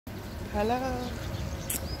Hello.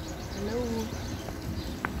 Hello.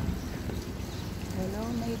 Hello,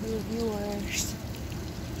 my dear viewers.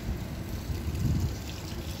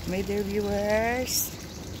 My dear viewers.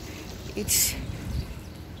 It's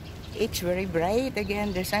very bright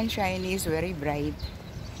again. The sunshine is very bright,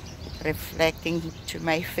 reflecting to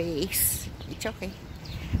my face. It's okay.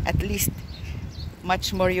 At least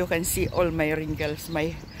much more you can see all my wrinkles,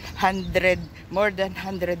 my more than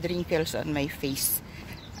 100 wrinkles on my face.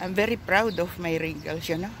 I'm very proud of my wrinkles,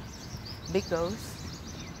 you know, because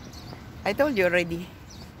I told you already,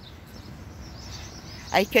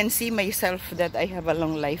 I can see myself that I have a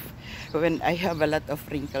long life when I have a lot of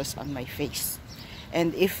wrinkles on my face.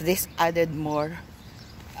 And if this added more,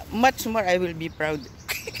 much more, I will be proud.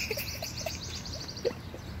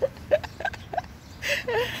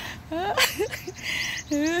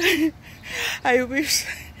 I wish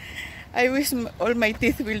all my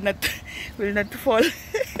teeth will not fall.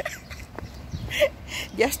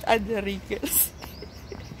 Just add the wrinkles.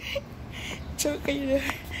 It's okay.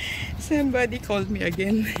 Somebody called me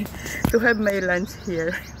again to have my lunch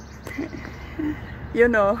here. You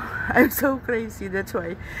know, I'm so crazy. That's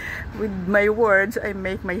why with my words I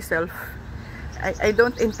make myself, I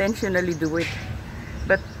don't intentionally do it,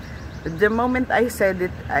 but the moment I said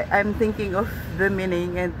it, I'm thinking of the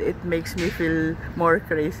meaning, and it makes me feel more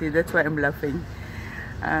crazy. That's why I'm laughing.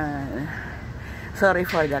 Sorry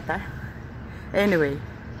for that. Anyway,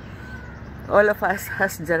 all of us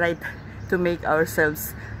has the right to make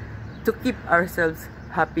ourselves, to keep ourselves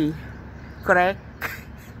happy. Correct?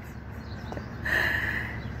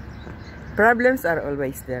 Problems are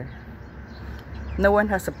always there. No one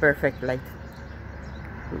has a perfect life.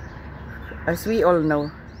 As we all know,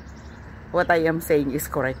 what I am saying is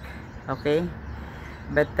correct. Okay?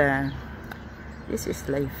 But this is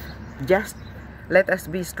life. Just let us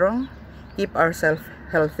be strong, keep ourselves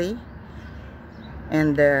healthy,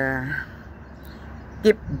 and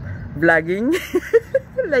keep vlogging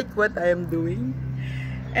like what I am doing,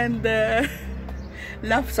 and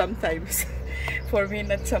laugh sometimes. For me,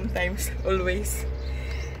 not sometimes, always.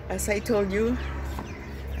 As I told you,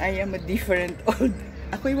 I am a different old.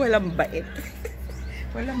 Ako'y walang bait.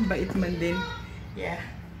 Walang bait man din. Yeah.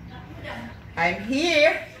 I'm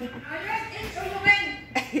here.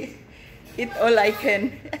 Eat all I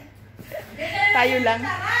can. Tayo lang.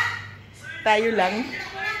 Tayo lang.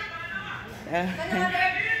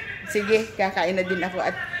 Sige, kakain na din ako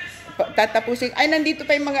at tatapusin. Ay, nandito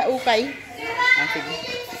pa yung mga ukay. Sige.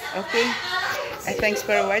 Okay. Thanks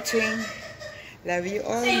for watching. Love you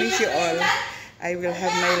all. Miss you all. I will have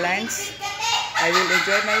my lunch. I will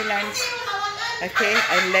enjoy my lunch. Okay,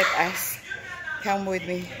 and let us come with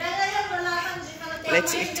me.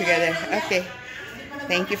 Let's eat together. Okay.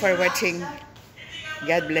 Thank you for watching.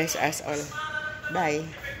 God bless us all. Bye.